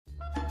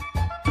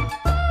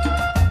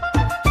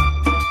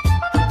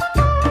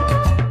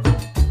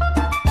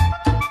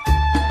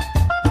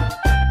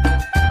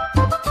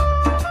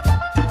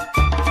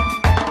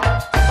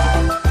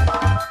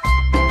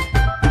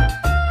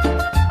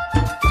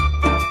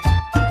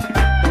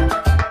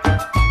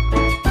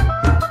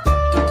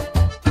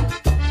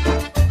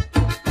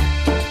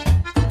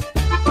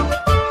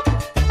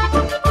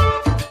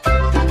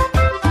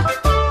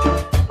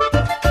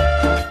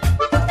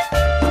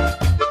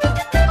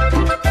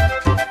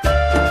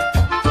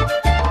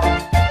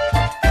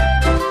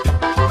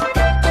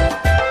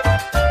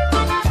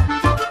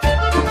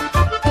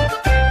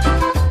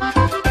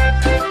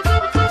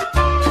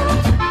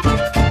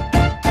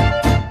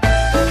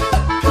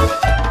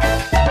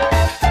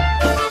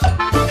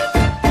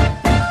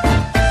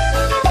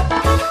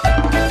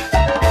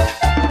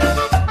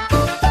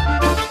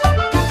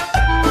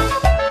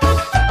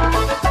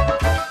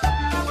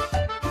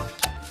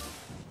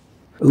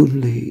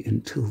only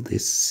until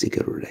this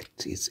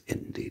cigarette is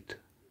ended.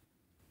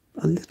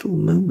 A little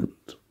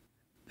moment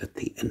at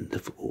the end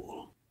of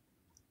all,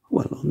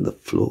 while on the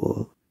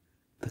floor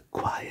the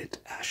quiet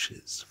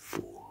ashes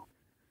fall,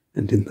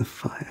 and in the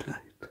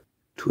firelight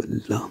to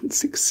a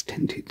lance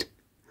extended,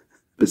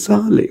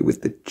 bizarrely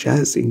with the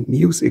jazzing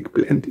music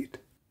blended,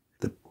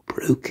 the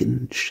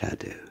broken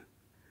shadow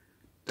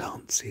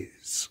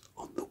dances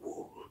on the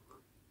wall.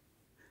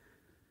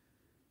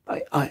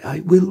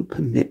 I will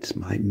permit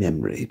my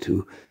memory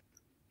to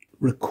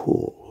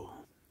recall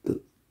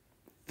the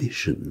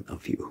vision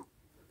of you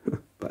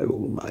by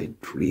all my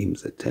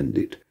dreams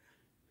attended,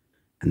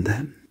 and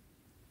then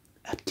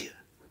adieu,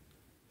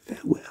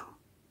 farewell.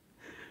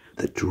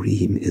 The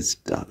dream is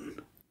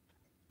done.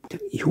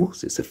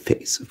 Yours is a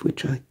face of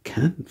which I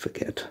can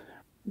forget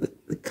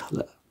the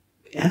colour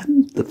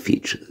and the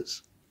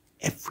features,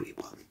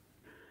 everyone.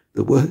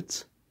 The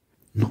words,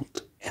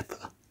 not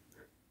ever,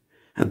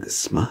 and the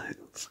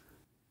smiles,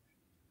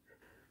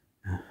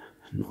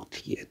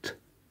 not yet.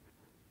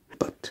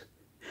 But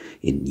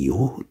in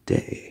your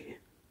day,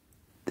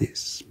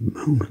 this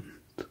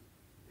moment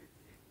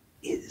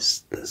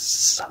is the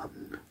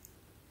sun.